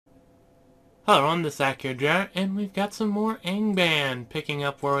Hello, I'm this Akhier, and we've got some more Angband, picking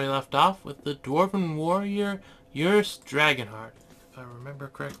up where we left off with the Dwarven warrior, Dragonheart. If I remember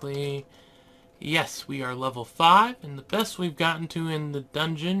correctly, yes, we are level 5, and the best we've gotten to in the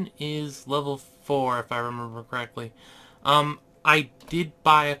dungeon is level 4, if I remember correctly. I did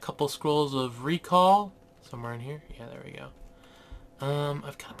buy a couple scrolls of recall, somewhere in here. Yeah, there we go.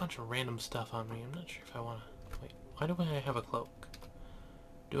 I've got a bunch of random stuff on me. I'm not sure if I want to... Wait, why do I have a cloak?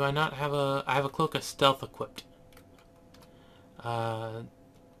 Do I not have a... I have a cloak of stealth equipped.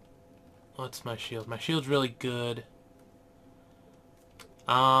 What's my shield? My shield's really good.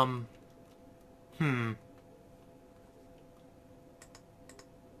 Hmm.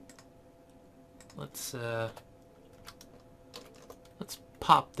 Let's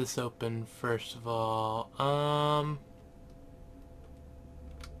pop this open first of all. Don't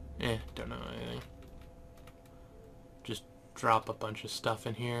know anything. Just drop a bunch of stuff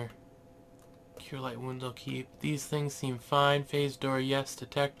in here. Cure light wounds I'll keep. These things seem fine. Phase door, yes.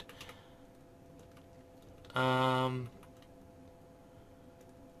 Detect. Satisfy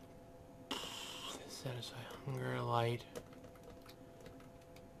hunger, light.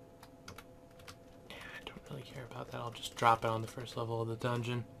 Yeah, I don't really care about that. I'll just drop it on the first level of the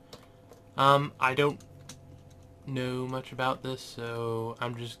dungeon. I don't know much about this, so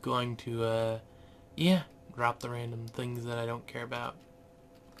I'm just going to, yeah, drop the random things that I don't care about.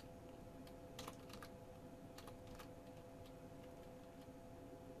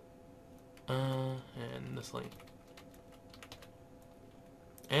 And this link.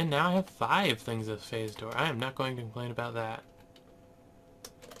 And now I have 5 things of phase door. I am not going to complain about that.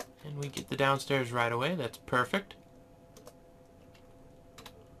 And we get the downstairs right away. That's perfect.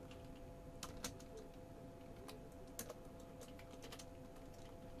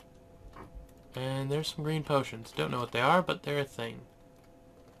 And there's some green potions. Don't know what they are, but they're a thing.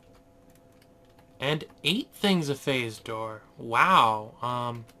 And 8 things of phase door.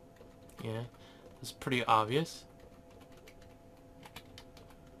 Wow. Yeah. That's pretty obvious.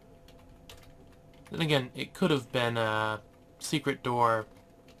 Then again, it could have been a secret door.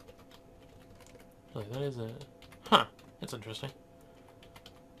 Really, that is a... Huh. That's interesting.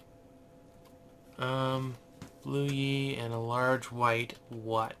 Blue Yi and a large white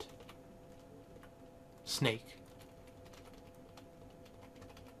what? Snake.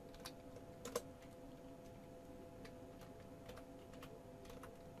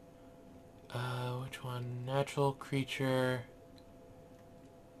 Which one? Natural creature.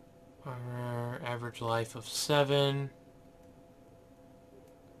 Armor, average life of 7.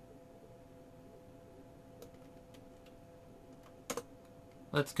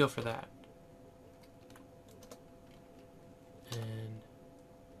 Let's go for that. And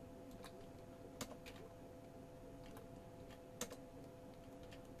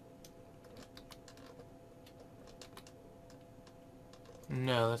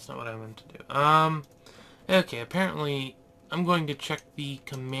no, that's not what I meant to do. Okay, apparently I'm going to check the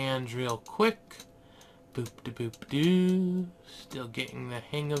commands real quick. Boop de boop doo. Still getting the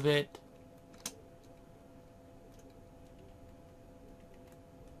hang of it.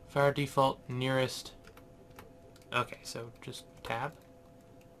 Fire default nearest. Okay, so just tab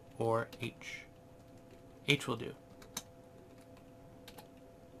or H. H will do.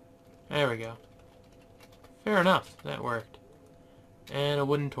 There we go. Fair enough, that worked. And a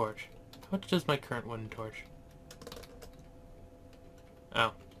wooden torch. How much does my current wooden torch?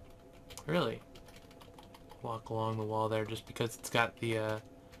 Oh. Really? Walk along the wall there just because it's got the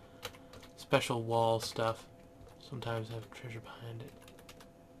special wall stuff. Sometimes have treasure behind it.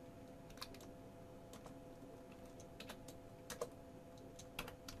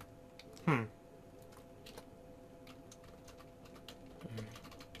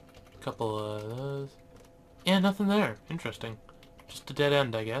 Couple of those. Yeah, nothing there. Interesting. Just a dead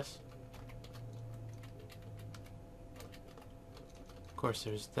end, I guess. Of course,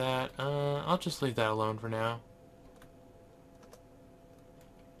 there's that. I'll just leave that alone for now.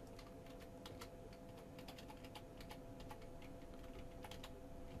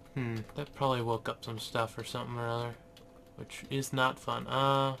 That probably woke up some stuff or something or other, which is not fun.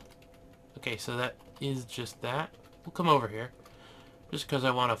 Okay, so that is just that. We'll come over here, just because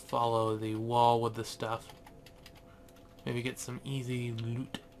I want to follow the wall with the stuff. Maybe get some easy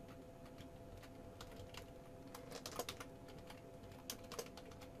loot.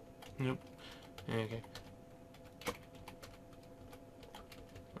 Nope. Okay.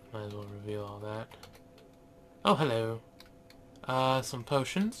 Might as well reveal all that. Oh, hello. Some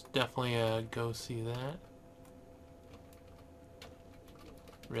potions. Definitely, go see that.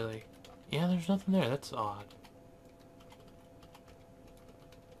 Really? Yeah, there's nothing there. That's odd.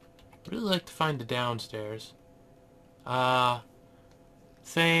 I'd really like to find the downstairs.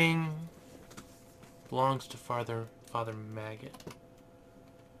 Thing belongs to Father Maggot.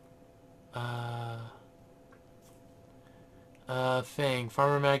 Fang.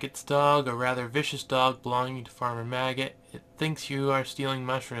 Farmer Maggot's dog, a rather vicious dog belonging to Farmer Maggot. It thinks you are stealing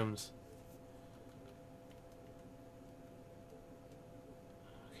mushrooms.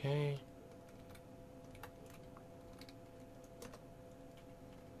 Okay.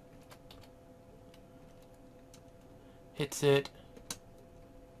 Hits it.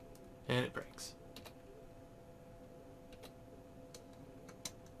 And it breaks.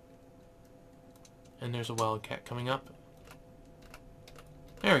 And there's a wildcat coming up.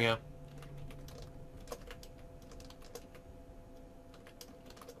 There we go.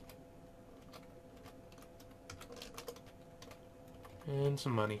 And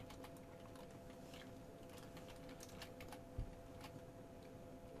some money.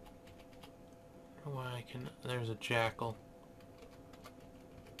 I don't know why I can... There's a jackal.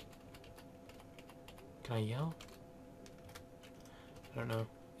 Can I yell? I don't know.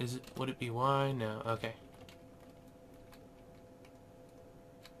 Is it... Would it be Y? No. Okay.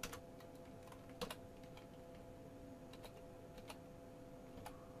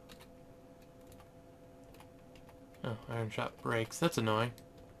 Oh, iron shot breaks. That's annoying.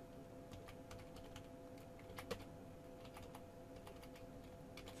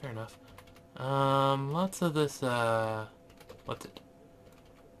 Fair enough. Lots of this, what's it?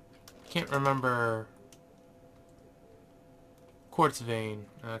 Can't remember. Quartz vein.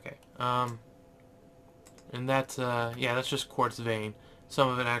 Okay. And that's, yeah, that's just quartz vein. Some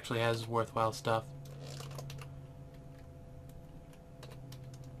of it actually has worthwhile stuff.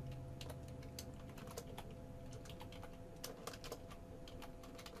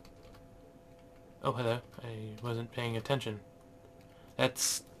 Oh, hello. I wasn't paying attention.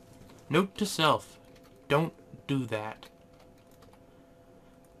 That's... Note to self. Don't do that.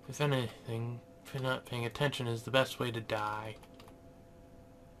 If anything, if you're not paying attention is the best way to die.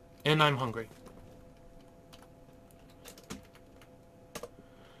 And I'm hungry.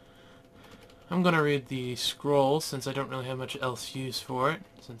 I'm gonna read the scroll since I don't really have much else use for it,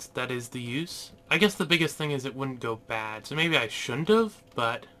 since that is the use. I guess the biggest thing is it wouldn't go bad, so maybe I shouldn't have,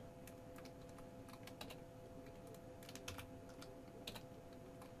 but...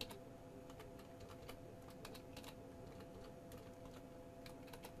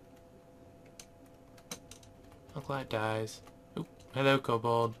 Uncle Light dies. Oop, hello,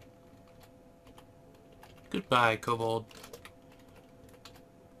 Kobold. Goodbye, Kobold.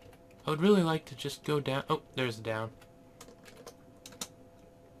 I would really like to just go down... Oh, there's a down.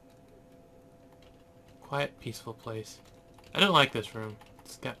 Quiet, peaceful place. I don't like this room.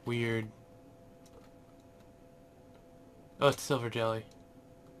 It's got weird... Oh, it's silver jelly.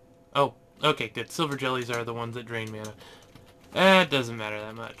 Oh, okay, good. Silver jellies are the ones that drain mana. That doesn't matter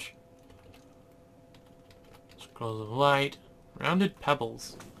that much. Scrolls of light. Rounded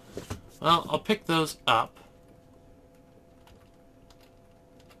pebbles. Well, I'll pick those up.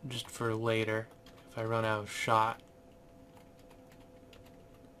 Just for later, if I run out of shot.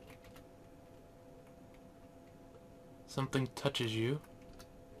 Something touches you.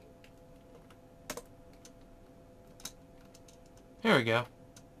 There we go.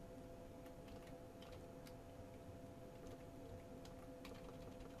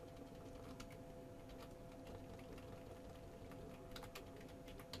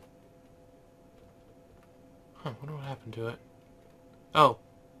 Huh, I wonder what happened to it. Oh.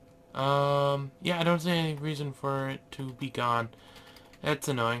 Yeah, I don't see any reason for it to be gone. That's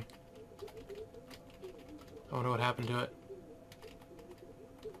annoying. I wonder what happened to it.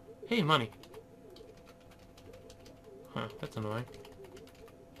 Hey, money. Huh, that's annoying.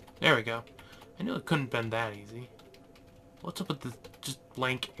 There we go. I knew it couldn't been that easy. What's up with this just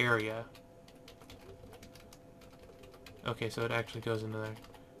blank area? Okay, so it actually goes into there.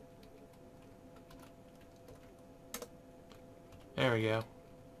 There we go.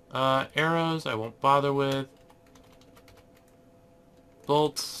 Arrows, I won't bother with.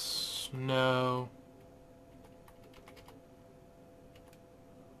 Bolts, no.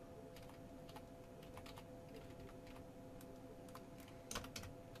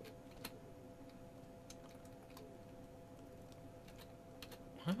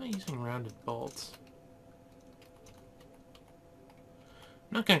 Why am I using rounded bolts?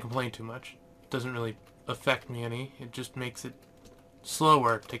 I'm not gonna complain too much. It doesn't really affect me any. It just makes it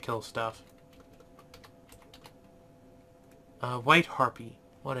slower to kill stuff. White harpy.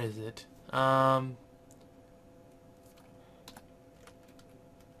 What is it? White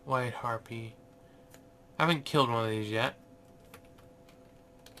harpy. I haven't killed one of these yet.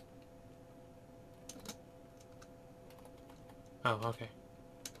 Oh, okay.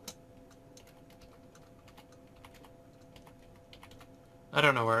 I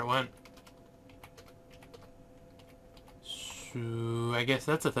don't know where it went. So, I guess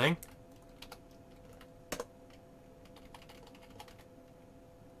that's a thing.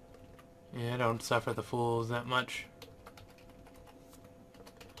 Yeah, I don't suffer the fools that much.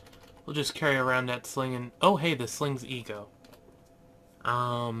 We'll just carry around that sling and... Oh, hey, the sling's ego.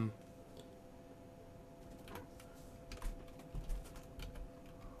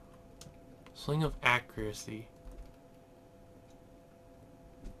 Sling of accuracy.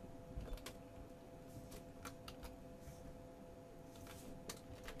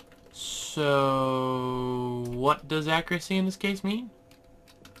 So... what does accuracy in this case mean?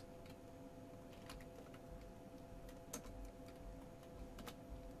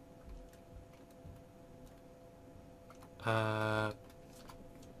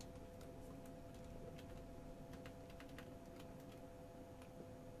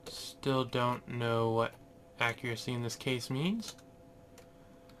 Still don't know what accuracy in this case means.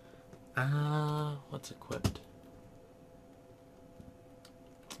 What's equipped?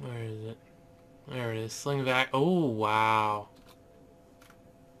 Where is it? There it is. Sling of oh, wow.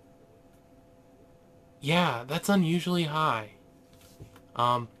 Yeah, that's unusually high.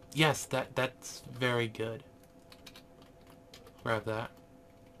 Yes, that's very good. Grab that.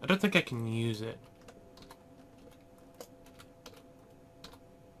 I don't think I can use it.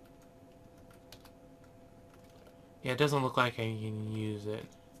 Yeah, it doesn't look like I can use it.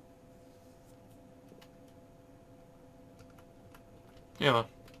 Yeah, well.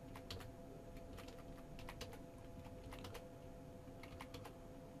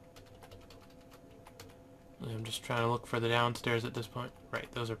 I'm just trying to look for the downstairs at this point.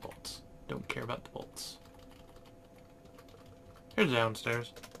 Right, those are bolts. Don't care about the bolts. Here's the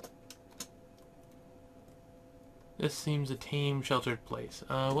downstairs. This seems a tame, sheltered place.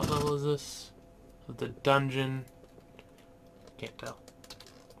 What level is this? The dungeon. Can't tell.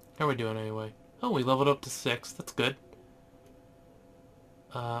 How are we doing anyway? Oh, we leveled up to 6. That's good.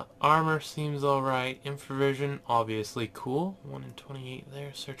 Armor seems alright. Infravision, obviously cool. 1 in 28 there.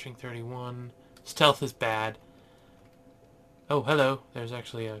 Searching 31. Stealth is bad. Oh, hello. There's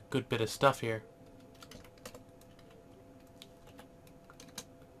actually a good bit of stuff here.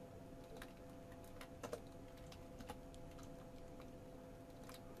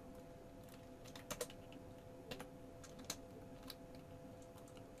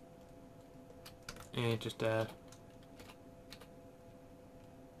 And just, there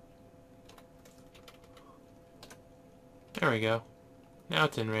we go. Now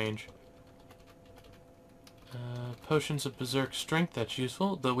it's in range. Potions of Berserk Strength, that's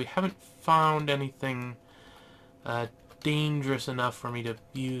useful. Though we haven't found anything dangerous enough for me to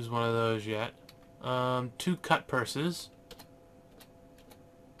use one of those yet. 2 cut purses.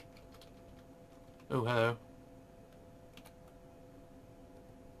 Oh, hello.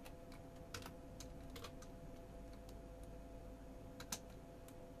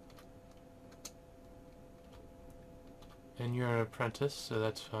 And you're an apprentice, so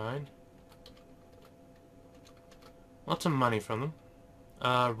that's fine. Lots of money from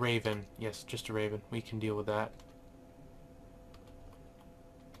them. Raven. Yes, just a raven. We can deal with that.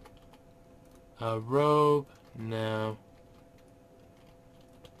 Robe. No.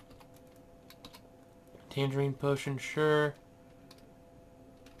 Tangerine potion, sure.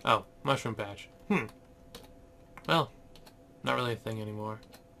 Oh, mushroom patch. Well, not really a thing anymore.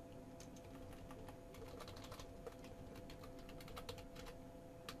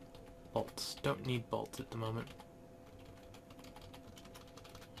 Bolts. Don't need bolts at the moment.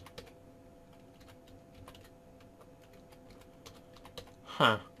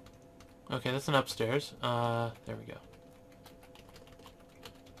 Huh. Okay, that's an upstairs. There we go.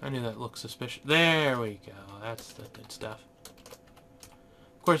 I knew that looked suspicious. There we go. That's the good stuff.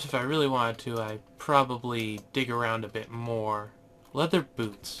 Of course, if I really wanted to, I'd probably dig around a bit more. Leather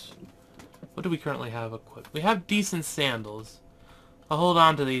boots. What do we currently have equipped? We have decent sandals. I'll hold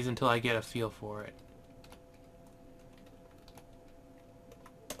on to these until I get a feel for it.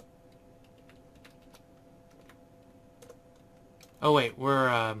 Oh wait,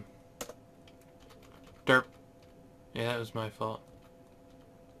 we're, derp. Yeah, that was my fault.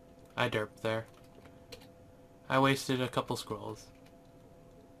 I derped there. I wasted a couple scrolls.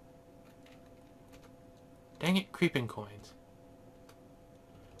 Dang it, creeping coins.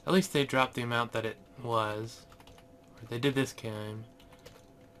 At least they dropped the amount that it was. Or they did this time.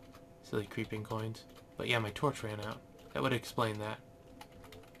 Silly creeping coins. But yeah, my torch ran out. That would explain that.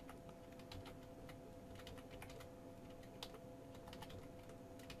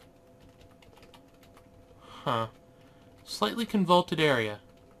 Huh. slightly convoluted area.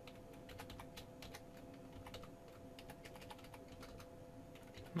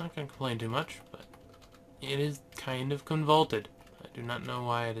 I'm not going to complain too much, but it is kind of convoluted. I do not know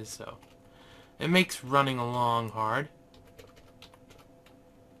why it is so. It makes running along hard.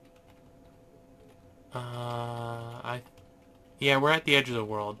 Yeah, we're at the edge of the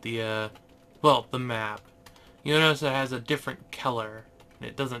world. Well, the map. You notice it has a different color, and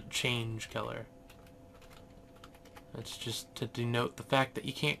it doesn't change color. That's just to denote the fact that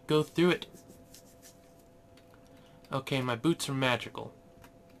you can't go through it. Okay, my boots are magical.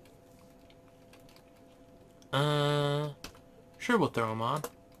 Sure, we'll throw them on.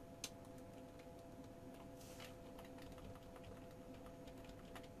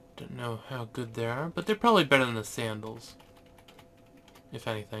 Don't know how good they are, but they're probably better than the sandals. If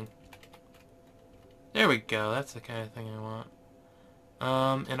anything. There we go, that's the kind of thing I want.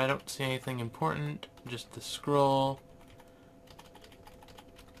 And I don't see anything important, just the scroll.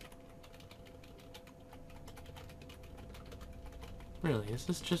 Really, is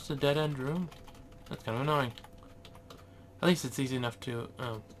this just a dead-end room? That's kind of annoying. At least it's easy enough to...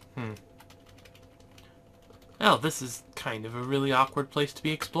 Well, this is kind of a really awkward place to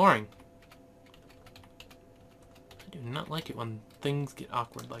be exploring. I do not like it when things get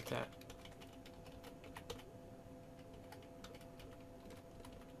awkward like that.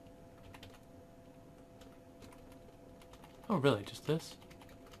 Oh, really? Just this?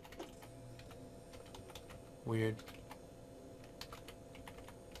 Weird.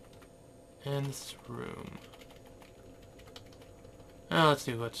 And this room. Oh, let's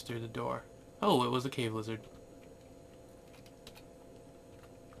see what's through the door. Oh, it was a cave lizard.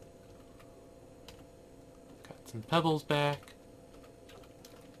 Got some pebbles back.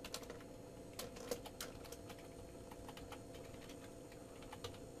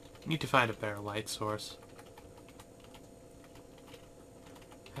 Need to find a better light source.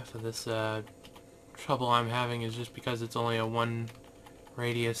 Half of this trouble I'm having is just because it's only a 1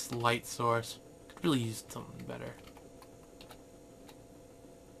 radius light source. Could really use something better.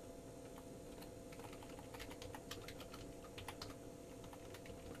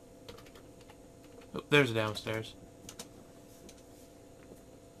 Oh, there's a downstairs.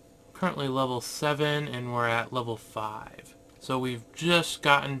 Currently level 7 and we're at level 5. So we've just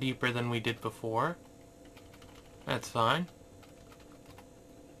gotten deeper than we did before. That's fine.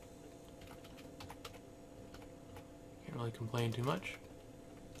 Can't really complain too much.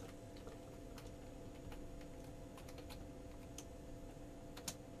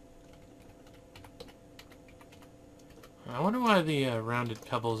 I wonder why the rounded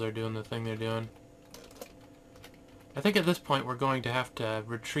pebbles are doing the thing they're doing. I think at this point we're going to have to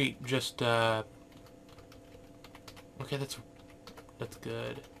retreat just, Okay, that's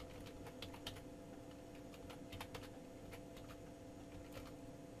good.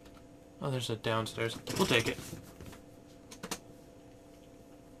 Oh, there's a downstairs. We'll take it.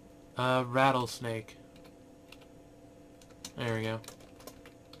 Rattlesnake. There we go.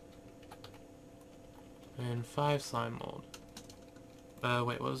 And 5 slime mold.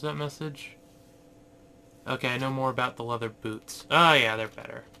 Wait, what was that message? Okay, I know more about the leather boots. Oh yeah, they're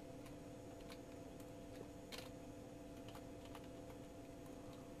better.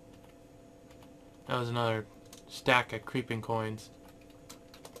 That was another stack of creeping coins.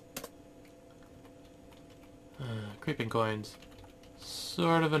 Creeping coins.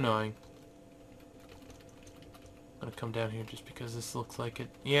 Sort of annoying. I'm gonna come down here just because this looks like it.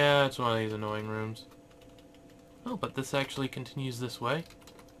 Yeah, it's one of these annoying rooms. Oh, but this actually continues this way.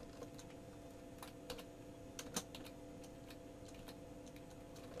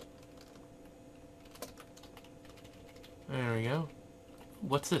 There we go.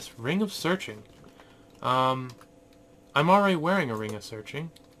 What's this? Ring of Searching. I'm already wearing a Ring of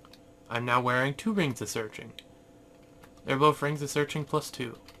Searching. I'm now wearing 2 Rings of Searching. They're both Rings of Searching plus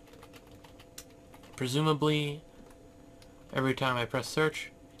 2. Presumably, every time I press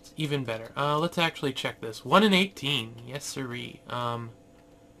search, it's even better. Let's actually check this. 1 in 18. Yes, sirree.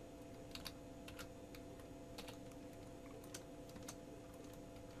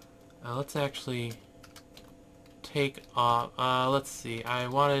 Let's actually take off... let's see. I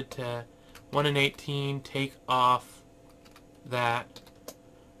wanted to... 1 in 18, take off that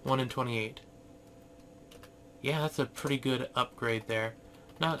 1 in 28. Yeah, that's a pretty good upgrade there.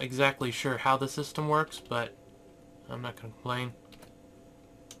 Not exactly sure how the system works, but I'm not going to complain.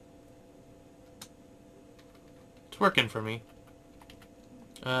 It's working for me.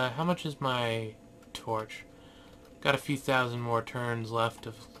 How much is my torch? Got a few thousand more turns left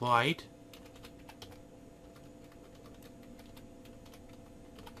of light.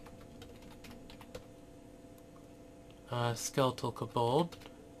 skeletal kobold.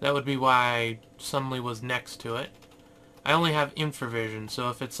 That would be why I suddenly was next to it. I only have infravision, so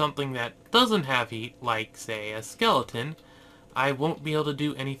if it's something that doesn't have heat, like, say, a skeleton, I won't be able to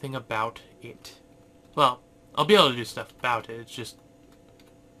do anything about it. Well, I'll be able to do stuff about it, it's just,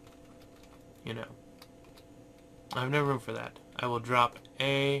 you know. I have no room for that. I will drop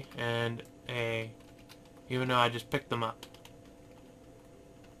A and A, even though I just picked them up.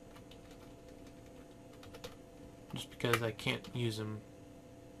 Just because I can't use them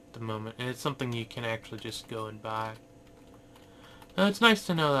at the moment. And it's something you can actually just go and buy. It's nice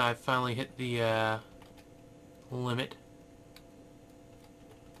to know that I've finally hit the limit.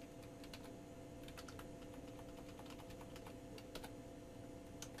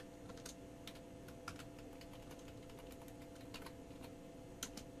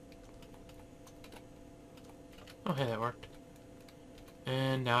 Oh, hey, that worked.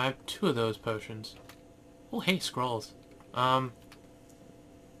 And now I have 2 of those potions. Oh, hey, scrolls.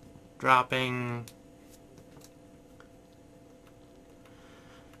 Dropping...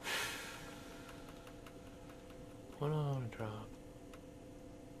 What do I want to drop?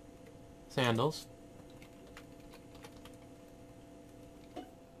 Sandals.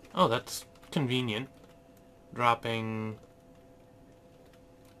 Oh, that's convenient. Dropping...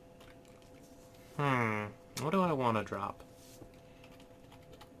 What do I want to drop?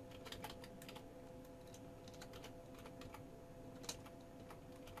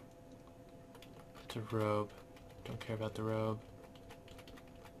 It's a robe. Don't care about the robe.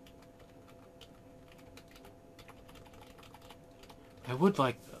 I would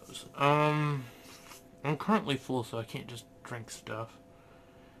like those. I'm currently full, so I can't just drink stuff.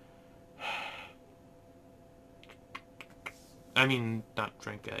 I mean, not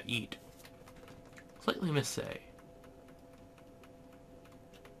drink, eat. Slightly missay.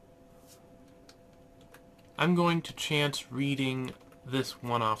 I'm going to chance reading this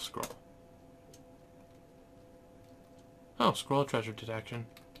one-off scroll. Oh, scroll treasure detection.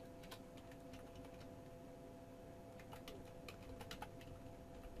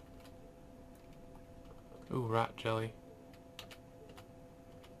 Ooh, rot jelly.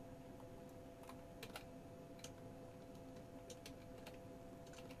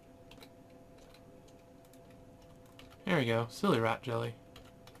 There we go, silly rot jelly.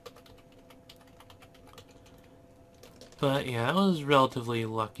 But yeah, that was relatively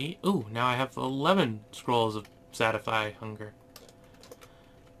lucky. Ooh, now I have 11 scrolls of satisfy hunger.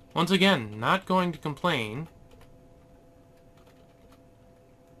 Once again, not going to complain.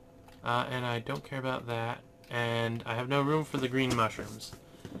 And I don't care about that. And I have no room for the green mushrooms.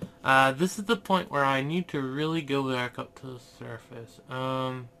 This is the point where I need to really go back up to the surface.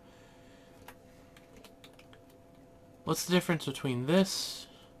 What's the difference between this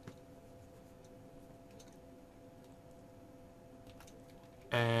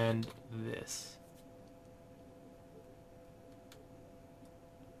and this?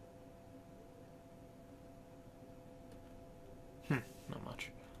 Not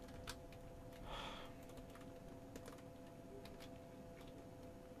much.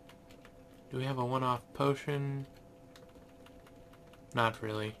 Do we have a one-off potion? Not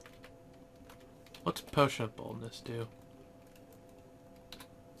really. What's Potion of Boldness do?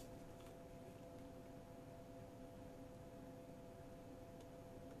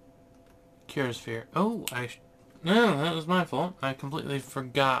 Cures fear. Oh, no, that was my fault. I completely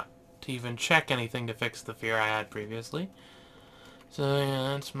forgot to even check anything to fix the fear I had previously. So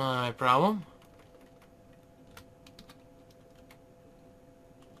yeah, that's my problem.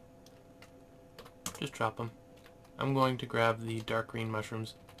 Just drop them. I'm going to grab the dark green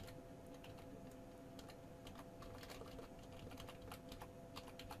mushrooms.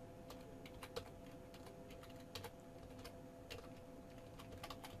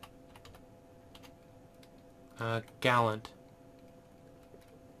 Gallant.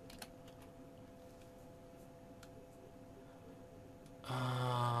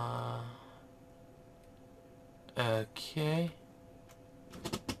 Okay.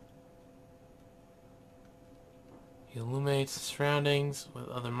 He illuminates the surroundings with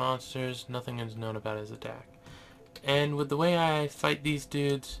other monsters. Nothing is known about his attack. And with the way I fight these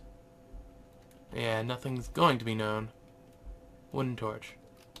dudes, yeah, nothing's going to be known. Wooden torch.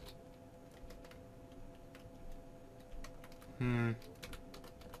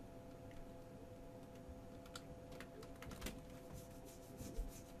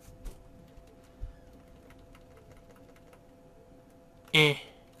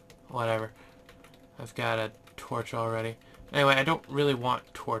 Whatever. I've got a torch already. Anyway, I don't really want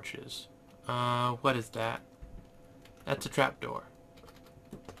torches. What is that? That's a trapdoor.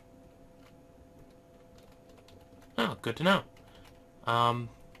 Oh, good to know.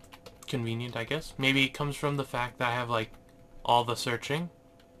 Convenient, I guess. Maybe it comes from the fact that I have, like, all the searching.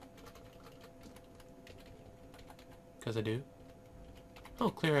 Because I do. Oh,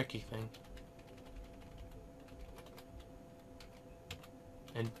 clear Icky thing.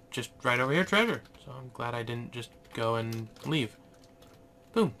 And just right over here, treasure. So I'm glad I didn't just go and leave.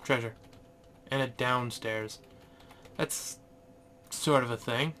 Boom, treasure. And a downstairs. That's sort of a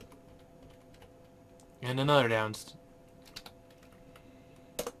thing. And another downstairs.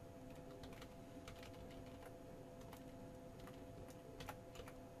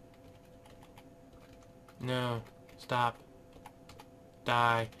 No. Stop.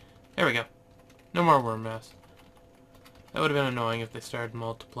 Die. There we go. No more worm mass. That would have been annoying if they started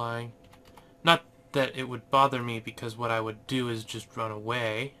multiplying. Not that it would bother me, because what I would do is just run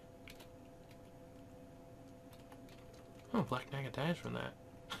away. Oh, Black Naga dies from that.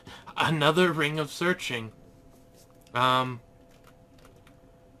 Another ring of searching. I'm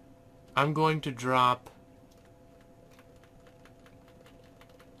going to drop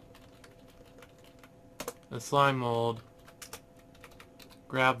the slime mold.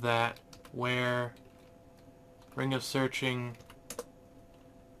 Grab that. Where? Ring of searching.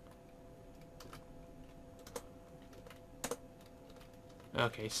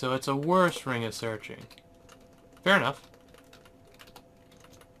 Okay, so it's a worse ring of searching. Fair enough.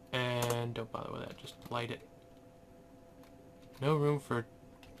 And don't bother with that, just light it. No room for...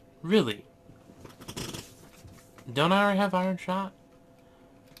 Really? Don't I already have iron shot?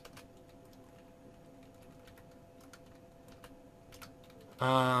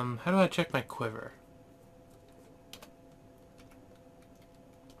 How do I check my quiver?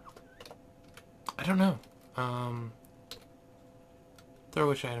 I don't know. Throw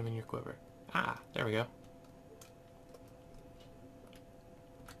which item in your quiver? Ah, there we go.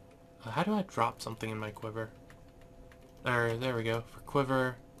 How do I drop something in my quiver? There we go. For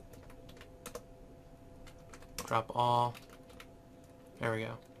quiver, drop all. There we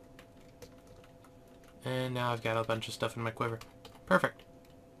go. And now I've got a bunch of stuff in my quiver. Perfect.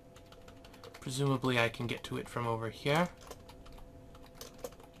 Presumably I can get to it from over here.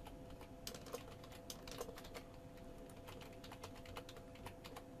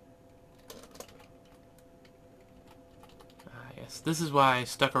 Yes, this is why I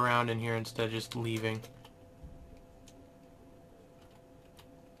stuck around in here instead of just leaving.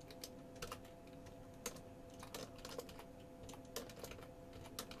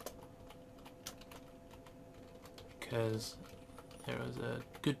 Because there was a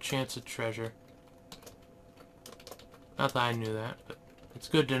good chance of treasure. Not that I knew that, but it's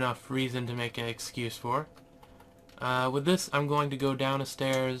good enough reason to make an excuse for. With this, I'm going to go down the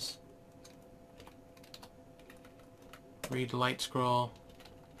stairs, read the light scroll.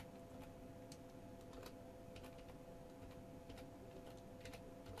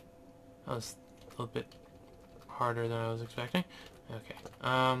 That was a little bit harder than I was expecting. Okay.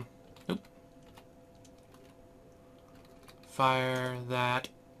 Oop. Fire that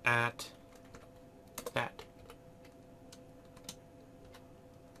at that.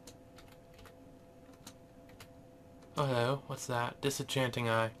 Oh, hello. What's that? Disenchanting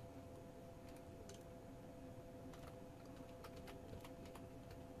eye.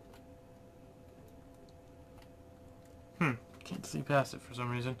 Can't see past it for some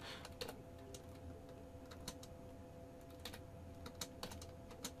reason.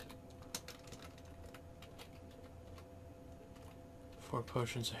 Four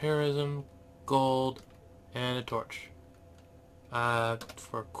potions of heroism, gold, and a torch.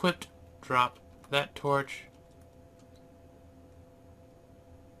 For equipped, drop that torch.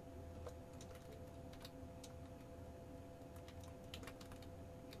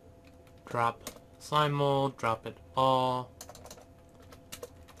 Drop slime mold, drop it all.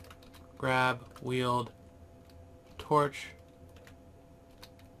 Grab, wield, torch.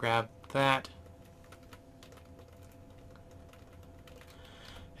 Grab that.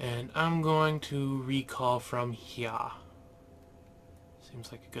 And I'm going to recall from here.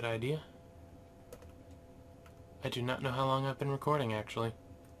 Seems like a good idea. I do not know how long I've been recording, actually.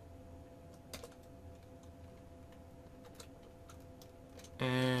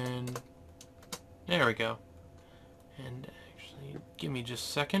 And there we go. And actually, give me just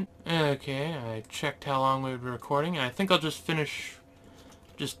a second. Okay, I checked how long we've been recording. I think I'll just finish,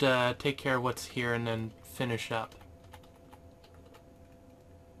 take care of what's here and then finish up.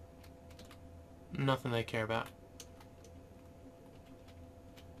 Nothing they care about.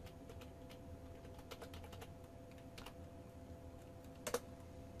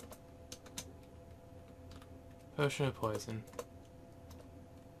 Potion of poison.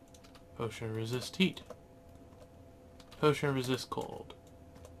 Potion of resist heat. Potion of resist cold.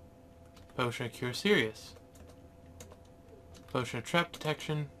 Potion of cure serious. Potion of trap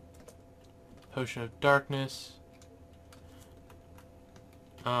detection. Potion of darkness.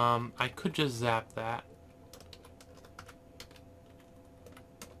 I could just zap that.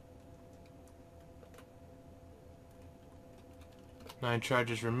 Nine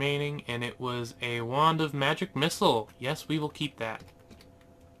charges remaining, and it was a Wand of Magic Missile. Yes, we will keep that.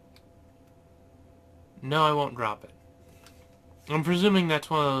 No, I won't drop it. I'm presuming that's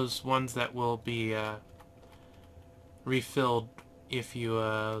one of those ones that will be refilled if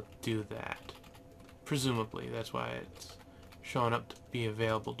you do that. Presumably, that's why it's showing up to be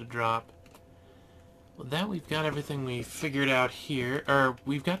available to drop. Well, that we've got everything we figured out here. Or,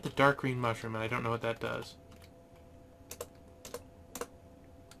 we've got the dark green mushroom, and I don't know what that does.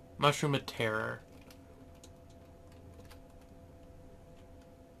 Mushroom of Terror.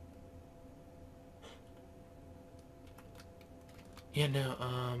 Yeah, no,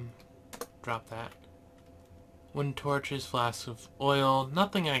 drop that. Wooden torches, flasks of oil,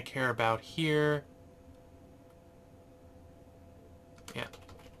 nothing I care about here. Yeah.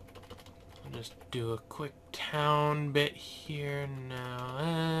 I'll just do a quick town bit here.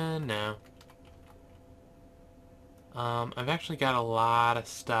 No, no. I've actually got a lot of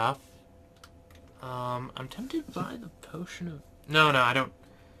stuff. I'm tempted to buy the potion of... No, I don't.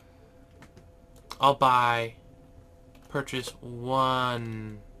 I'll purchase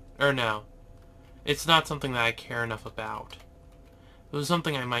one... Or no. It's not something that I care enough about. If it was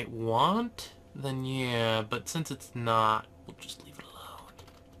something I might want, then yeah, but since it's not, we'll just leave it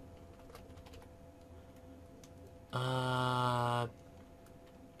alone.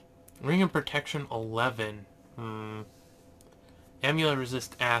 Ring of Protection 11. Amulet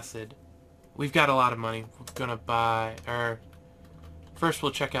resist acid. We've got a lot of money. We're gonna buy... First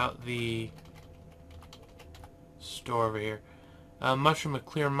we'll check out the store over here. Mushroom of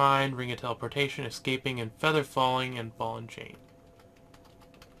Clear Mind, Ring of Teleportation, Escaping, and Feather Falling, and Ball and Chain.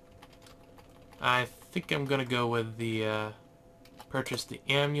 I think I'm gonna go with the, purchase the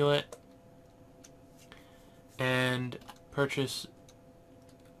Amulet, and purchase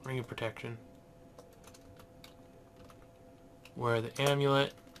Ring of Protection. Wear the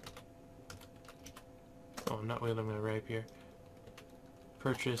Amulet. Oh, I'm not wielding my rapier.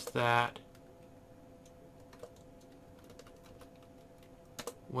 Purchase that.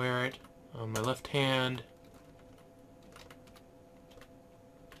 Wear it on my left hand.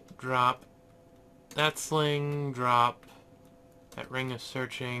 Drop that sling. Drop that ring of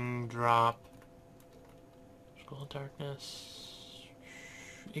searching. Drop Scroll of Darkness.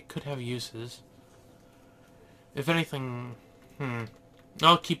 It could have uses. If anything,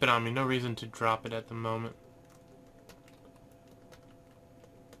 I'll keep it on me. No reason to drop it at the moment.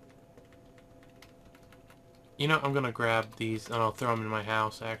 You know, I'm gonna grab these and I'll throw them in my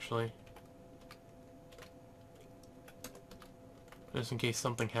house, actually. Just in case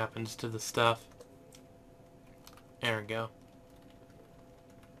something happens to the stuff. There we go.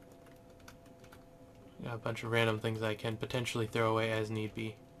 Got a bunch of random things I can potentially throw away as need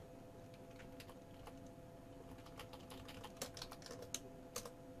be.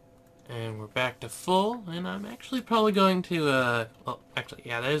 And we're back to full, and I'm actually probably going to, well, actually,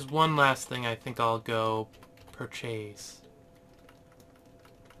 yeah, there's one last thing I think I'll go purchase.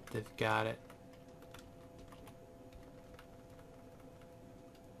 They've got it.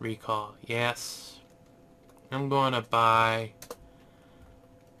 Recall, yes. I'm going to buy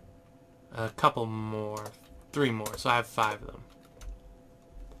a couple more, 3 more, so I have 5 of them.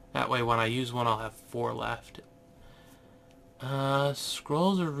 That way when I use one, I'll have 4 left.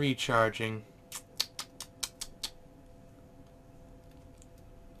 Scrolls are recharging.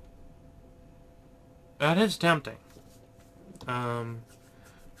 That is tempting.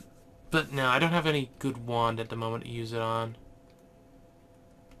 But no, I don't have any good wand at the moment to use it on.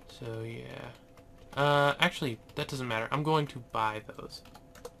 So yeah. Actually, that doesn't matter. I'm going to buy those.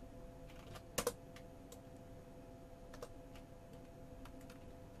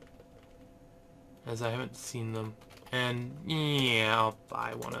 As I haven't seen them. And yeah, I'll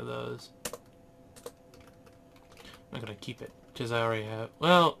buy one of those. I'm not gonna keep it, because I already have...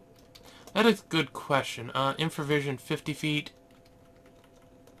 Well, that is a good question. Infravision 50 feet.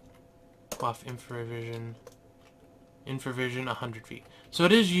 Quaff infravision. Infravision 100 feet. So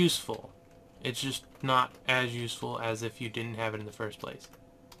it is useful. It's just not as useful as if you didn't have it in the first place.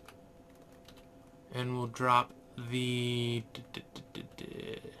 And we'll drop the...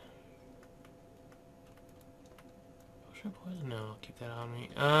 No, I'll keep that on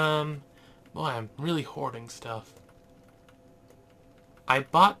me. Boy, I'm really hoarding stuff. I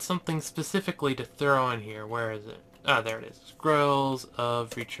bought something specifically to throw in here. Where is it? Ah, there it is. Scrolls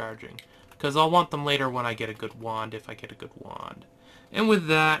of recharging. Because I'll want them later when I get a good wand, if I get a good wand. And with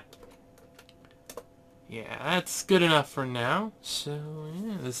that, yeah, that's good enough for now. So,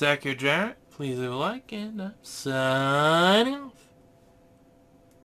 yeah, this is Akhier. Please leave a like, and I'm signing off.